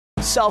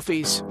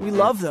Selfies, we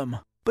love them.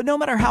 But no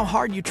matter how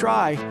hard you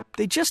try,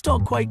 they just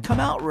don't quite come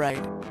out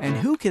right. And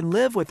who can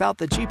live without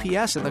the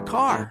GPS in the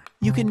car?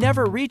 You can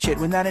never reach it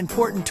when that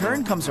important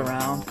turn comes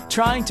around.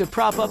 Trying to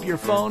prop up your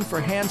phone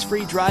for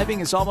hands-free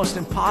driving is almost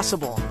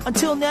impossible.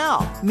 Until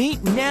now, meet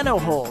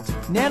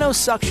NanoHold. Nano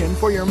suction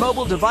for your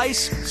mobile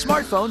device,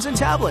 smartphones, and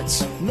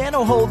tablets.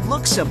 NanoHold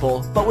looks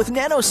simple, but with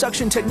nano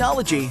suction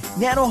technology,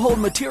 NanoHold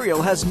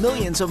material has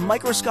millions of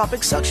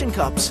microscopic suction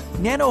cups.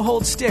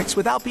 NanoHold sticks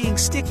without being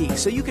sticky,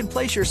 so you can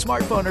place your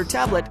smartphone or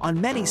tablet on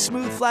many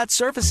smooth, flat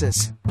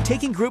surfaces.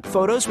 Taking group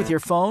photos with your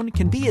phone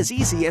can be as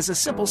easy as a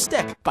simple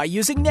stick by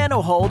using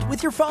NanoHold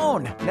with your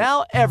phone.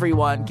 Now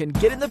everyone can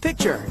get in the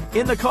picture.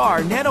 In the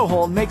car,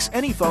 NanoHold makes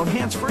any phone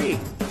hands-free.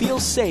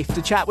 Feels safe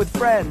to chat with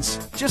friends.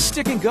 Just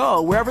stick and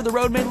go wherever the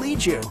road may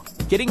lead you.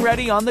 Getting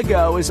ready on the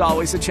go is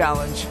always a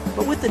challenge.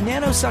 But with the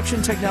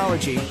nanosuction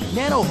technology,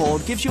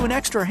 NanoHold gives you an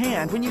extra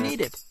hand when you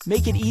need it.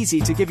 Make it easy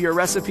to give your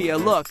recipe a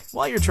look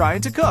while you're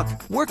trying to cook.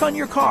 Work on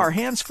your car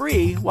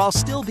hands-free while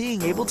still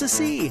being able to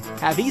see.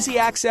 Have easy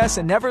access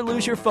and never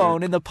lose your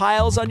phone in the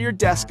piles on your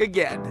desk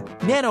again.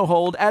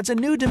 NanoHold adds a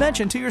new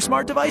dimension to your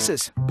smart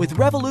devices. With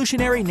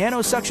revolutionary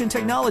nanosuction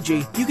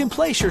technology, you can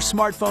place your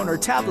smartphone or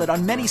tablet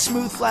on many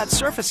smooth, flat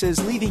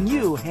surfaces, leaving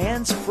you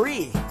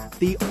hands-free.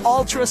 The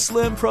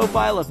ultra-slim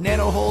profile of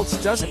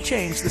NanoHold doesn't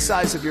change the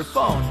size of your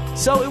phone,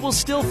 so it will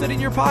still fit in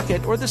your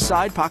pocket or the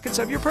side pockets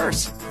of your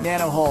purse.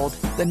 NanoHold,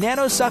 the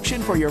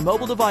nanosuction for your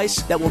mobile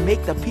device that will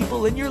make the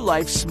people in your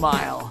life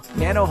smile.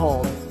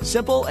 NanoHold,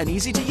 simple and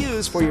easy to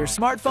use for your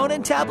smartphone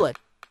and tablet.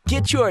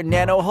 Get your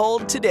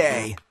NanoHold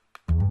today.